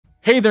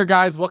Hey there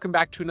guys, welcome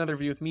back to another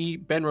video with me,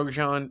 Ben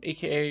Rogajan,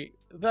 aka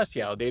the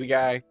Seattle Data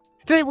Guy.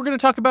 Today we're going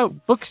to talk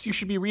about books you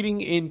should be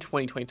reading in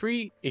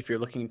 2023 if you're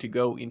looking to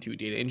go into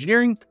data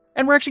engineering.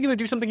 And we're actually going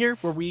to do something here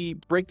where we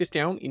break this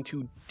down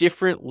into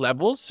different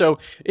levels. So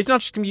it's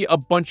not just going to be a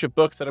bunch of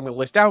books that I'm going to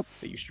list out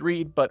that you should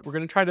read, but we're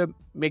going to try to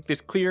make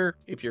this clear.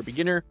 If you're a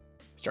beginner,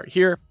 start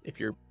here. If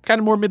you're kind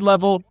of more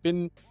mid-level,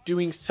 been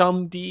doing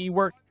some DE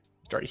work,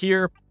 start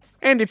here.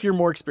 And if you're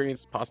more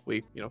experienced,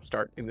 possibly,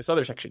 start in this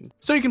other section.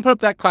 So you can put up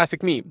that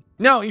classic meme.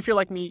 Now, if you're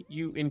like me,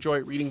 you enjoy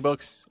reading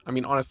books. I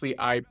mean, honestly,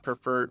 I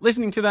prefer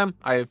listening to them.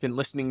 I have been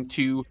listening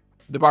to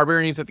The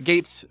Barbarians at the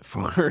Gates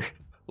for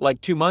like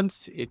 2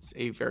 months. It's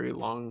a very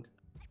long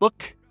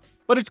book,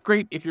 but it's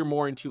great if you're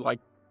more into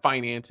like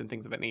finance and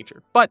things of that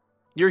nature. But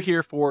you're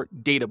here for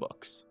data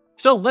books.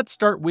 So let's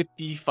start with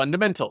the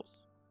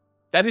fundamentals.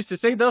 That is to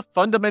say, the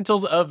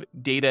fundamentals of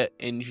data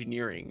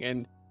engineering.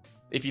 And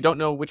if you don't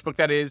know which book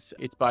that is,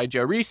 it's by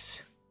Joe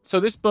Reese. So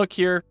this book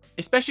here,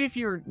 especially if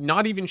you're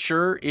not even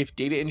sure if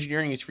data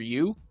engineering is for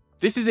you,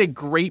 this is a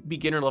great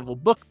beginner level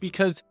book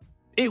because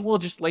it will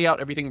just lay out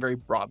everything very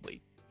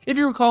broadly. If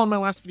you recall in my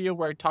last video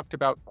where I talked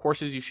about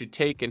courses you should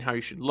take and how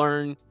you should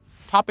learn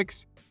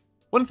topics,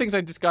 one of the things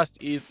I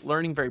discussed is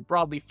learning very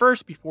broadly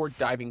first before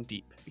diving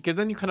deep, because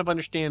then you kind of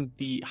understand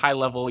the high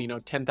level,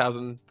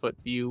 10,000 foot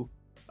view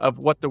of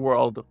what the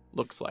world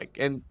looks like.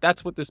 And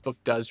that's what this book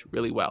does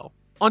really well.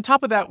 On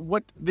top of that,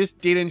 what this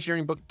data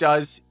engineering book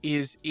does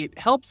is it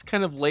helps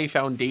kind of lay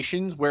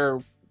foundations where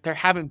there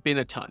haven't been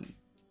a ton.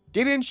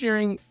 Data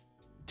engineering,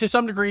 to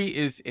some degree,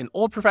 is an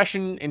old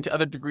profession and to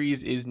other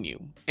degrees is new.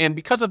 And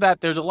because of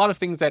that, there's a lot of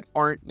things that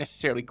aren't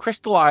necessarily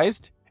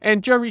crystallized.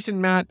 And Joe Reese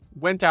and Matt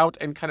went out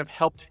and kind of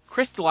helped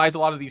crystallize a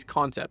lot of these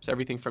concepts,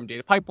 everything from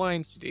data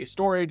pipelines to data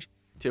storage,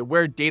 to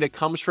where data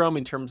comes from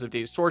in terms of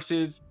data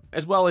sources,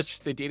 as well as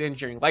just the data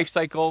engineering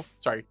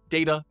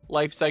data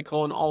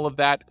lifecycle and all of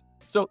that.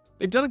 So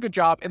they've done a good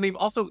job, and they've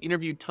also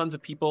interviewed tons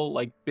of people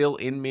like Bill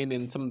Inman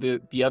and some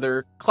of the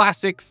other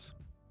classics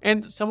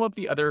and some of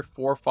the other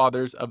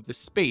forefathers of the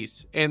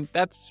space. And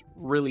that's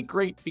really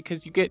great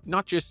because you get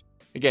not just,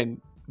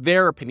 again,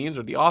 their opinions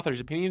or the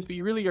author's opinions, but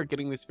you really are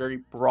getting this very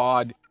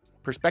broad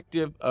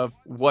perspective of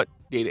what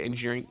data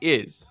engineering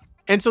is.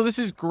 And so this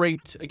is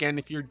great, again,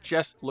 if you're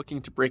just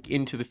looking to break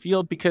into the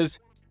field, because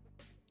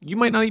you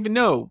might not even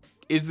know,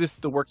 is this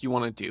the work you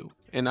want to do?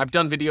 And I've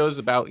done videos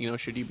about,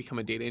 should you become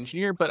a data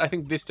engineer? But I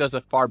think this does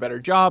a far better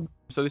job.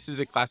 So this is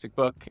a classic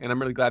book, and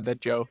I'm really glad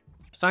that Joe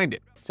signed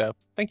it. So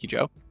thank you,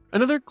 Joe.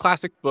 Another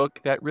classic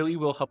book that really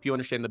will help you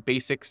understand the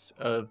basics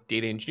of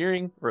data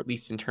engineering, or at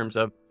least in terms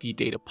of the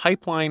data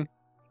pipeline,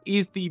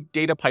 is the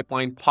Data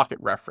Pipeline Pocket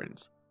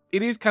Reference.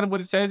 It is kind of what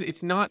it says.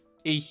 It's not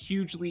a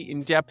hugely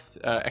in-depth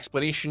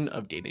explanation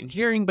of data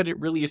engineering, but it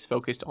really is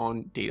focused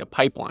on data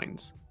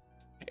pipelines.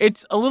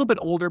 It's a little bit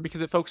older because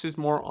it focuses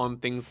more on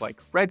things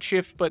like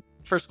Redshift, but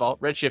first of all,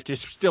 Redshift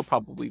is still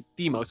probably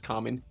the most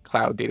common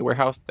cloud data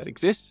warehouse that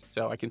exists.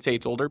 So I can say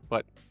it's older,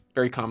 but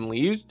very commonly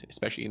used,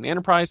 especially in the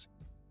enterprise.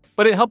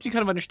 But it helps you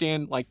kind of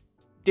understand like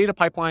data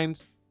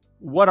pipelines,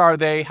 what are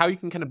they, how you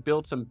can kind of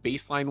build some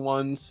baseline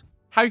ones,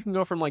 how you can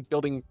go from like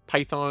building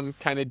Python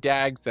kind of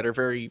DAGs that are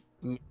very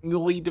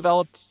manually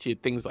developed to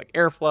things like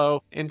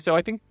Airflow. And so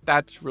I think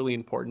that's really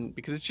important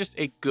because it's just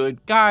a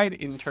good guide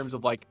in terms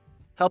of like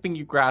helping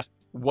you grasp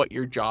what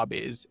your job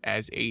is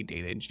as a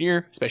data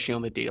engineer, especially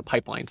on the data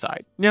pipeline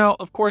side. Now,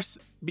 of course,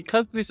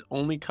 because this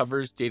only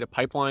covers data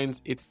pipelines,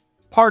 it's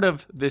part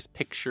of this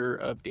picture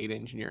of data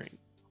engineering.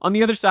 On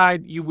the other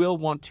side, you will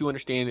want to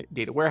understand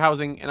data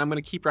warehousing, and I'm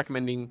going to keep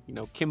recommending,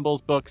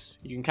 Kimball's books.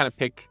 You can kind of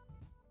pick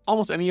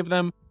almost any of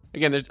them.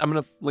 Again, I'm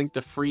going to link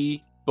the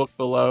free book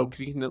below because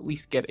you can at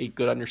least get a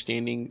good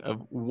understanding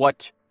of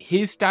what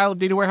his style of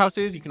data warehouse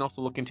is. You can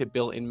also look into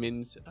Bill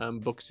Inman's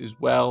books as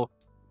well.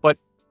 But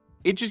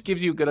it just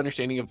gives you a good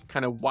understanding of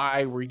kind of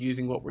why we're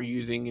using what we're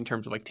using in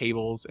terms of like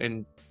tables.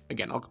 And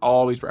again, I'll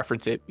always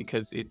reference it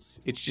because it's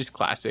just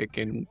classic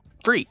and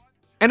free.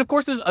 And of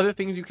course, there's other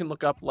things you can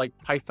look up like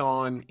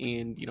Python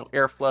and,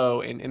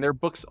 Airflow and there are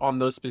books on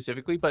those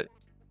specifically. But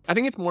I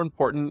think it's more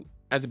important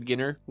as a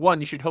beginner. One,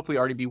 you should hopefully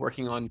already be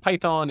working on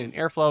Python and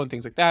Airflow and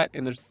things like that.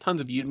 And there's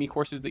tons of Udemy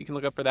courses that you can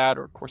look up for that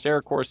or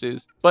Coursera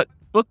courses. But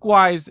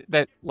book-wise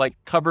that like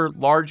cover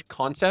large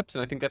concepts,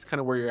 and I think that's kind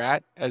of where you're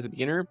at as a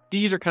beginner,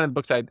 these are kind of the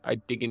books I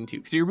dig into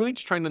because you're really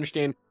just trying to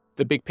understand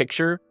the big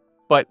picture,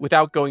 but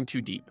without going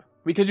too deep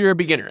because you're a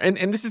beginner.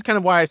 And this is kind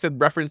of why I said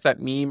reference that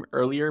meme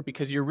earlier,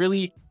 because you're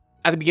really,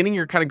 at the beginning,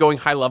 you're kind of going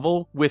high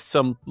level with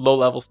some low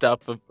level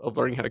stuff of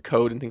learning how to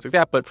code and things like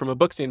that. But from a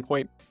book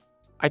standpoint,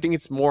 I think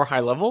it's more high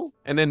level.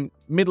 And then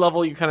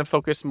mid-level, you kind of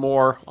focus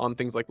more on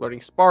things like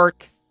learning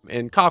Spark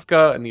and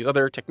Kafka and these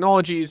other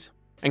technologies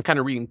and kind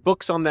of reading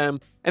books on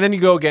them. And then you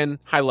go again,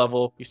 high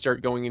level, you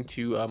start going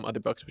into other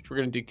books, which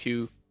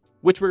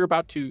we're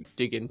about to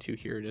dig into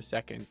here in a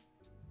second.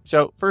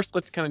 So first,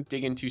 let's kind of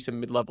dig into some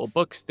mid-level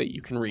books that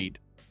you can read.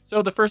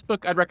 So the first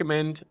book I'd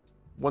recommend,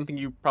 one thing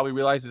you probably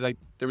realize is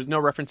there was no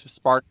reference to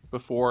Spark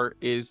before,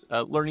 is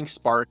Learning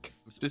Spark,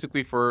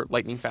 specifically for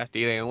lightning fast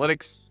data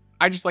analytics.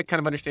 I just like kind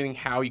of understanding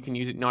how you can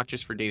use it not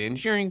just for data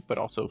engineering, but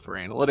also for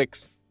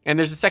analytics. And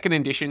there's a second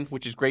edition,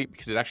 which is great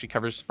because it actually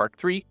covers Spark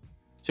 3.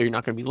 So you're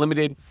not going to be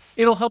limited.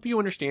 It'll help you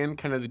understand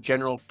kind of the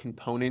general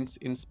components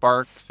in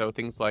Spark. So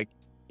things like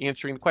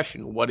answering the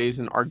question, what is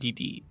an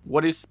RDD?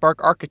 What is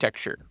Spark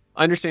architecture?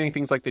 Understanding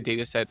things like the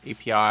dataset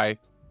API,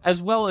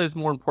 as well as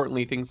more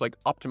importantly, things like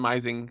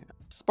optimizing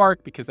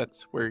Spark, because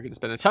that's where you're going to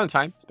spend a ton of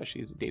time,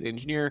 especially as a data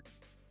engineer,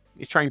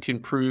 is trying to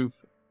improve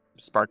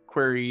Spark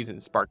queries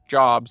and Spark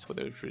jobs,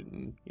 whether it's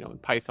written, in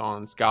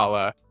Python,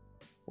 Scala,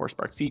 or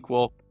Spark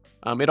SQL.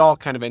 It all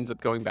kind of ends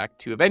up going back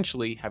to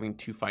eventually having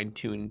to fine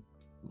tune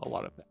a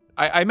lot of that.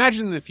 I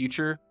imagine in the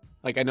future,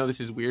 like, I know this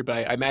is weird, but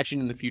I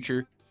imagine in the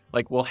future,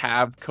 like, we'll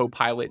have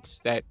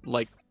copilots that,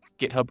 like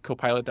GitHub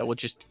Copilot, that will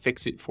just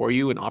fix it for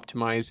you and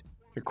optimize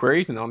your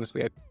queries. And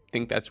honestly, I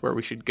think that's where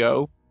we should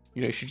go.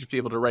 You should just be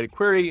able to write a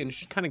query and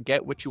just kind of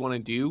get what you want to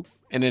do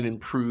and then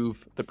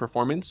improve the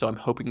performance. So I'm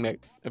hoping that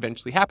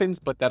eventually happens,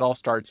 but that all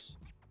starts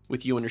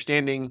with you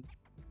understanding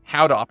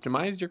how to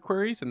optimize your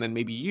queries, and then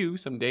maybe you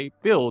someday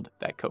build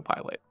that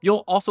copilot.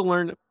 You'll also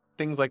learn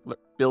things like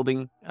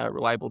building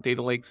reliable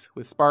data lakes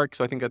with Spark.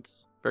 So I think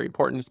that's very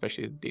important,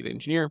 especially as a data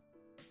engineer.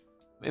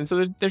 And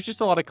so there's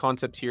just a lot of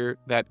concepts here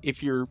that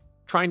if you're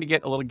trying to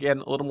get a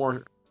little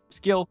more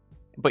skill,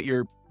 but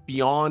you're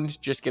beyond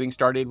just getting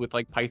started with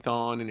like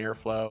Python and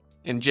Airflow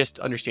and just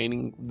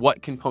understanding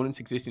what components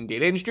exist in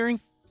data engineering,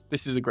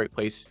 this is a great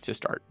place to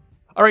start.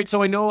 All right,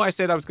 so I know I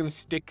said I was going to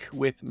stick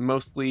with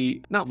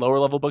mostly not lower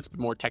level books, but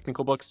more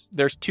technical books.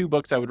 There's 2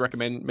 books I would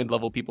recommend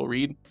mid-level people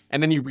read,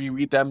 and then you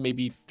reread them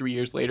maybe 3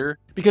 years later,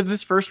 because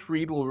this first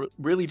read will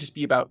really just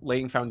be about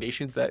laying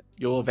foundations that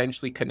you'll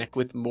eventually connect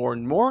with more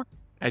and more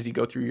as you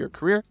go through your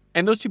career.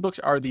 And those 2 books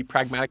are The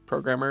Pragmatic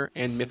Programmer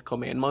and Mythical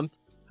Man Month.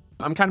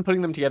 I'm kind of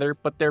putting them together,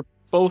 but they're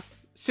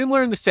both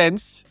similar in the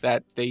sense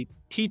that they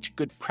teach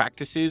good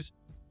practices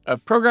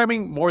of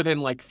programming more than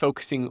like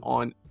focusing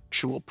on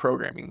actual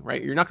programming,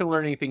 right? You're not going to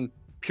learn anything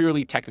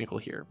purely technical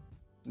here.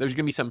 There's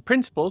going to be some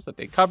principles that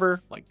they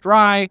cover, like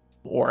dry,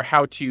 or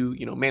how to,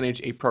 manage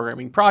a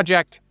programming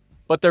project,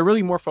 but they're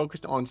really more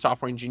focused on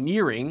software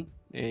engineering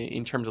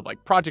in terms of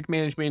like project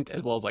management,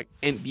 as well as like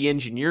the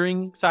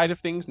engineering side of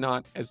things,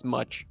 not as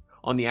much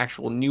on the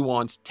actual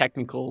nuanced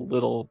technical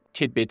little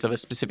tidbits of a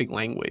specific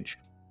language.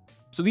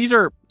 So these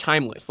are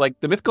timeless. Like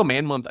the Mythical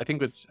Man Month, I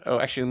think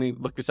actually, let me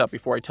look this up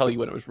before I tell you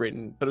when it was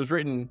written, but it was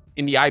written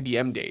in the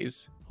IBM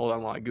days. Hold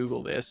on while I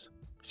Google this.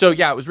 So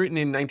yeah, it was written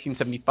in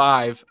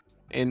 1975.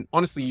 And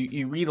honestly,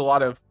 you read a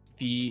lot of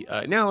the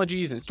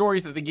analogies and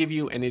stories that they give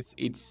you, and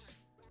it's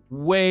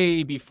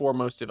way before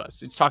most of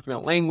us. It's talking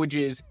about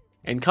languages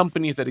and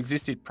companies that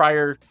existed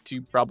prior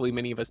to probably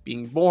many of us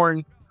being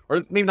born,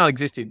 or maybe not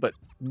existed, but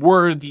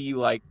were the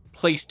like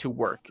place to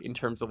work in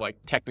terms of like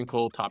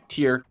technical top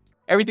tier.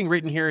 Everything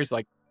written here is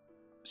like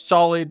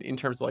solid in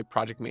terms of like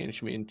project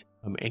management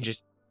and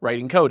just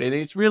writing code. And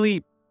it's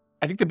really,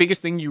 I think the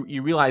biggest thing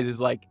you realize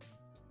is like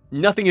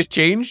nothing has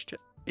changed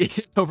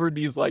over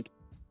these like,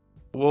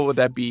 what would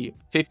that be?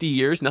 50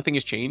 years. Nothing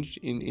has changed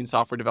in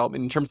software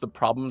development in terms of the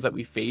problems that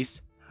we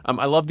face.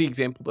 I love the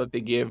example that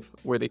they give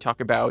where they talk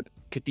about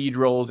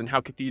cathedrals and how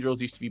cathedrals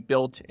used to be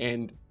built.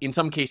 And in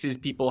some cases,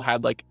 people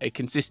had like a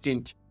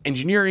consistent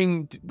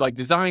engineering, like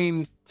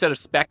design set of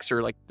specs,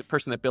 or like the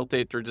person that built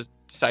it or just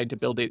decided to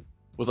build it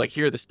was like,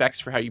 here are the specs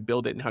for how you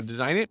build it and how to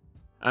design it.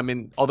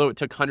 And although it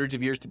took hundreds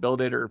of years to build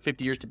it or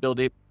 50 years to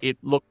build it, it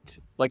looked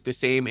like the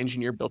same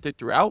engineer built it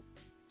throughout,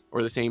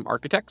 or the same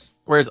architects.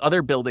 Whereas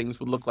other buildings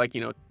would look like,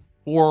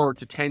 4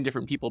 to 10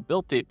 different people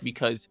built it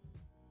because,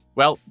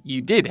 well,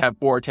 you did have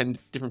 4 or 10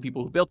 different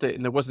people who built it,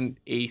 and there wasn't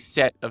a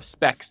set of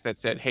specs that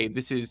said, hey,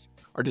 this is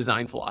our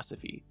design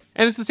philosophy.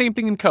 And it's the same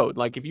thing in code.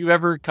 Like if you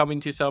ever come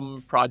into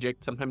some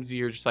project, sometimes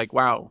you're just like,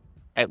 wow,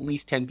 at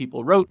least 10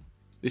 people wrote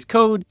this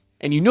code.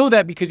 And you know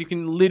that because you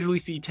can literally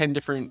see 10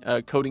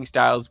 different coding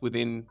styles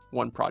within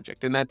one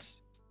project. And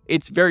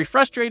it's very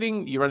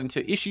frustrating. You run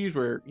into issues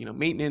where,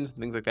 maintenance and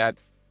things like that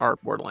are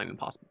borderline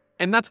impossible.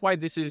 And that's why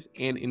this is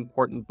an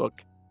important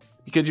book,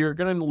 because you're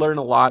going to learn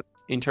a lot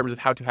in terms of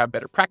how to have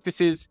better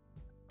practices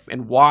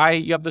and why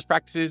you have those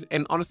practices.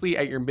 And honestly,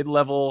 at your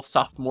mid-level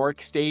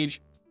sophomoric stage,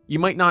 you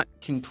might not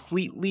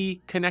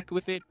completely connect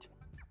with it,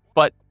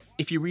 but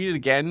if you read it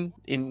again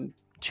in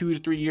 2 to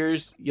 3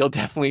 years, you'll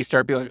definitely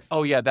start being like,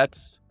 oh yeah,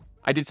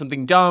 I did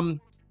something dumb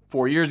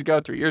 4 years ago,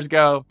 3 years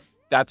ago.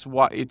 That's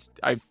why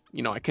I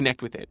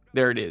connect with it.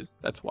 There it is.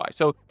 That's why.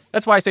 So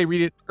that's why I say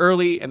read it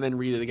early and then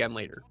read it again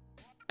later.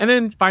 And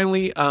then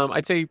finally,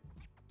 I'd say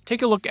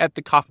take a look at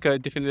the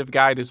Kafka definitive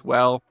guide as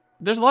well.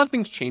 There's a lot of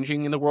things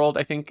changing in the world,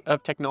 I think,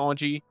 of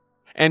technology.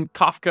 And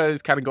Kafka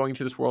is kind of going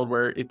to this world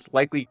where it's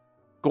likely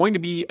going to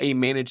be a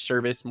managed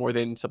service more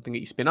than something that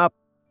you spin up.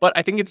 But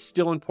I think it's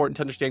still important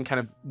to understand kind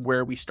of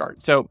where we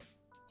start. So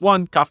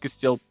one, Kafka is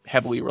still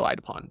heavily relied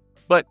upon.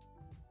 But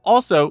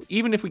also,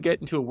 even if we get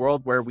into a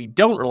world where we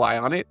don't rely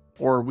on it,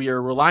 or we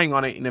are relying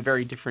on it in a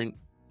very different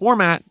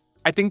format,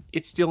 I think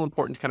it's still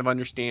important to kind of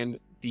understand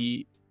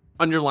the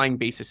underlying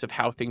basis of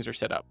how things are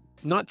set up.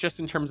 Not just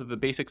in terms of the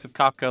basics of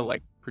Kafka,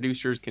 like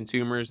producers,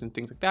 consumers, and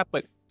things like that,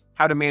 but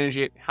how to manage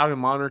it, how to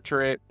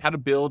monitor it, how to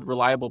build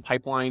reliable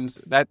pipelines.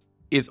 That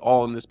is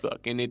all in this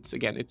book. And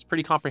it's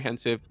pretty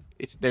comprehensive.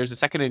 There's a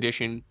second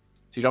edition,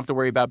 so you don't have to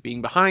worry about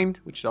being behind,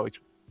 which is always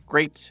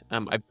great.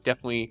 I've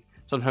definitely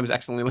sometimes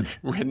accidentally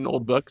read an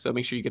old book, so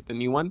make sure you get the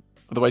new one.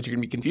 Otherwise, you're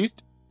going to be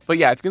confused. But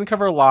yeah, it's going to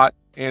cover a lot,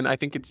 and I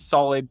think it's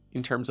solid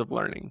in terms of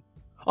learning.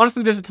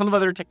 Honestly, there's a ton of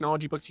other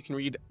technology books you can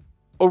read.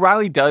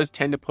 O'Reilly does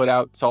tend to put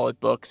out solid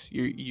books.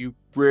 You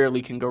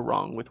rarely can go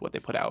wrong with what they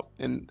put out.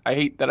 And I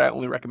hate that I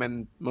only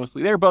recommend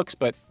mostly their books,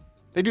 but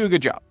they do a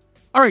good job.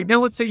 All right, now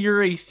let's say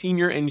you're a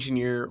senior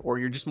engineer, or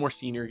you're just more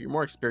senior, you're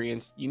more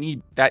experienced. You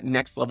need that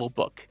next level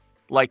book,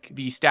 like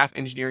the Staff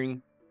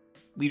Engineering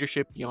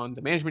Leadership Beyond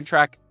the Management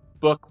Track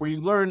book, where you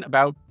learn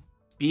about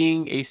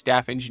being a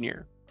staff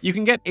engineer. You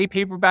can get a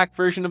paperback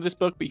version of this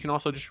book, but you can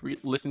also just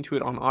listen to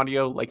it on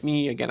audio like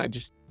me. Again, I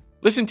just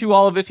listen to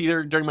all of this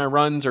either during my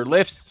runs or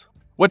lifts.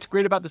 What's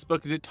great about this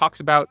book is it talks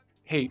about,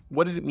 hey,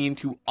 what does it mean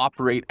to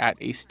operate at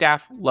a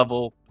staff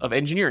level of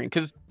engineering?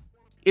 Because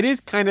it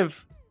is kind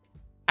of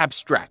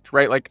abstract,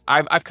 right? Like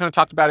I've kind of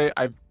talked about it.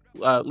 I've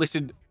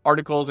listed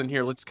articles in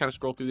here. Let's kind of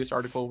scroll through this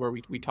article where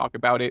we talk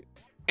about it.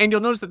 And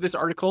you'll notice that this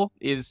article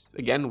is,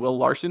 again, Will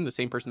Larson, the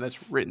same person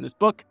that's written this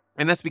book.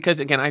 And that's because,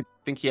 again, I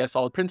think he has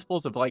solid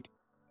principles of like,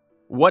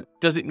 what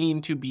does it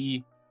mean to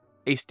be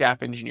a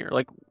staff engineer?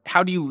 Like,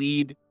 how do you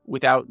lead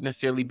without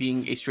necessarily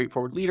being a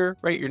straightforward leader,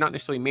 right? You're not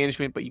necessarily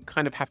management, but you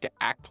kind of have to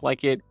act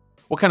like it.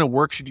 What kind of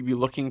work should you be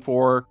looking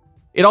for?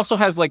 It also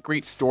has like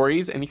great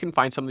stories, and you can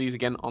find some of these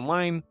again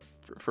online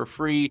for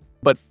free,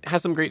 but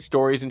has some great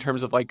stories in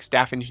terms of like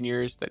staff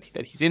engineers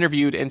that he's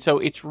interviewed. And so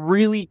it's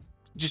really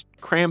just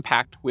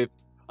cram-packed with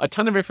a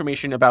ton of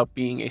information about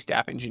being a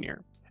staff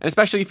engineer. And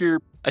especially if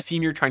you're a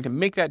senior trying to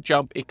make that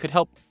jump, it could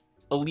help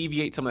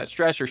alleviate some of that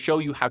stress or show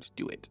you how to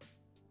do it.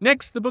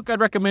 Next, the book I'd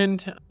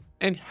recommend,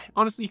 and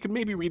honestly, you could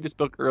maybe read this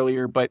book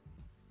earlier, but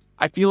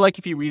I feel like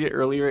if you read it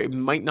earlier, it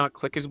might not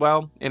click as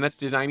well. And that's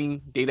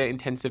Designing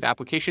Data-Intensive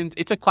Applications.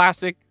 It's a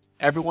classic.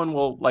 Everyone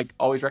will like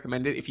always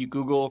recommend it. If you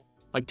Google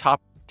like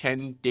top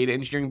 10 data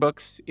engineering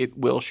books, it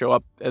will show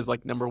up as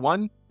like number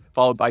 1,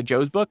 followed by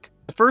Joe's book.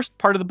 The first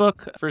part of the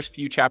book, first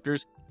few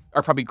chapters,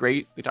 are probably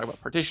great. They talk about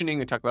partitioning.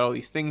 They talk about all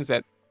these things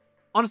that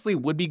honestly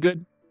would be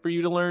good for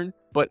you to learn.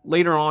 But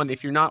later on,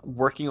 if you're not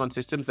working on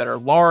systems that are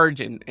large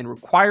and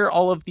require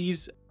all of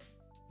these,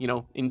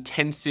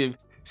 intensive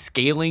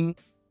scaling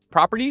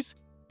properties,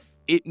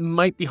 it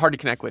might be hard to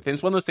connect with. And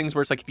it's one of those things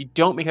where it's like, if you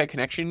don't make that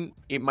connection,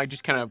 it might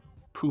just kind of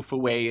poof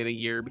away in a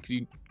year because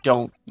you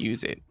don't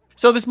use it.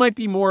 So this might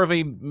be more of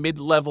a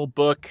mid-level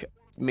book.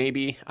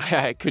 Maybe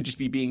I could just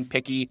be being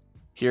picky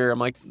here. I'm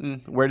like,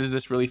 where does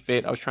this really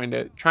fit? I was trying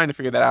to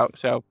figure that out.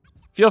 So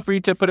feel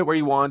free to put it where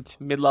you want,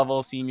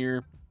 mid-level,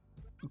 senior.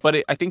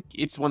 But I think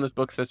it's one of those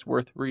books that's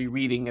worth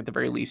rereading at the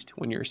very least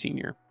when you're a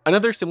senior.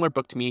 Another similar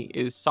book to me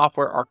is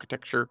Software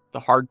Architecture, The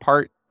Hard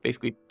Part.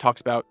 Basically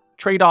talks about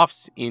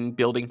trade-offs in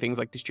building things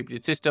like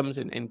distributed systems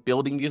and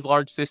building these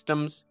large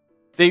systems.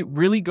 They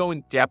really go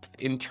in depth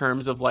in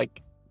terms of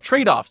like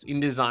trade-offs in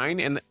design.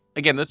 And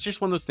again, that's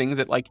just one of those things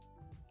that like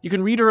you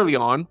can read early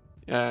on,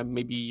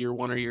 maybe year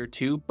 1 or year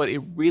 2, but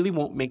it really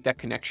won't make that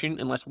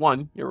connection unless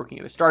 1, you're working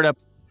at a startup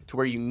to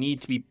where you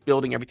need to be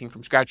building everything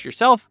from scratch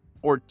yourself,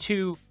 or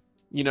 2,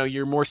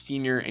 you're more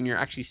senior and you're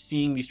actually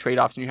seeing these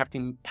trade-offs and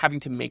you're having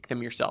to make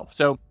them yourself.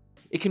 So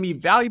it can be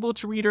valuable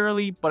to read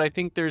early, but I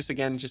think there's,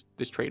 again, just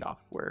this trade-off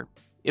where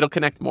it'll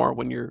connect more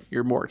when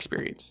you're more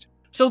experienced.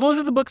 So those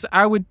are the books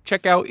I would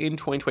check out in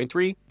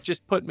 2023.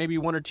 Just put maybe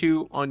 1 or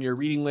 2 on your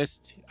reading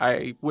list.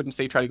 I wouldn't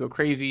say try to go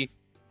crazy.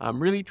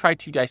 Really try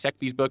to dissect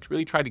these books,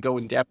 really try to go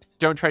in depth.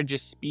 Don't try to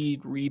just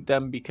speed read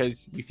them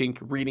because you think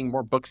reading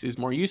more books is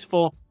more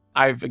useful.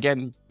 I've,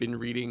 again, been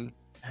reading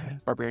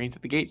Barbarians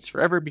at the Gates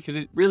forever because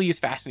it really is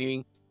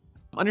fascinating.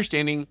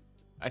 Understanding,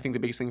 I think the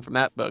biggest thing from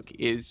that book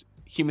is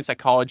human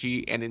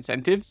psychology and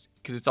incentives,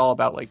 because it's all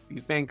about like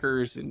these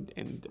bankers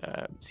and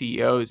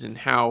CEOs and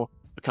how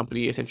a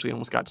company essentially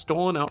almost got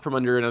stolen out from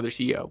under another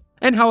CEO,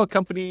 and how a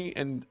company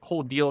and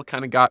whole deal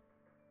kind of got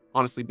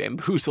honestly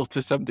bamboozled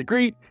to some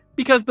degree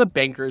because the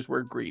bankers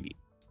were greedy.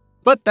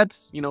 But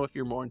that's, if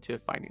you're more into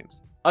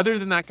finance. Other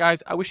than that,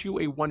 guys, I wish you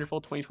a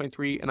wonderful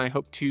 2023, and I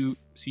hope to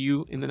see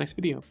you in the next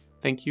video.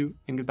 Thank you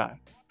and goodbye.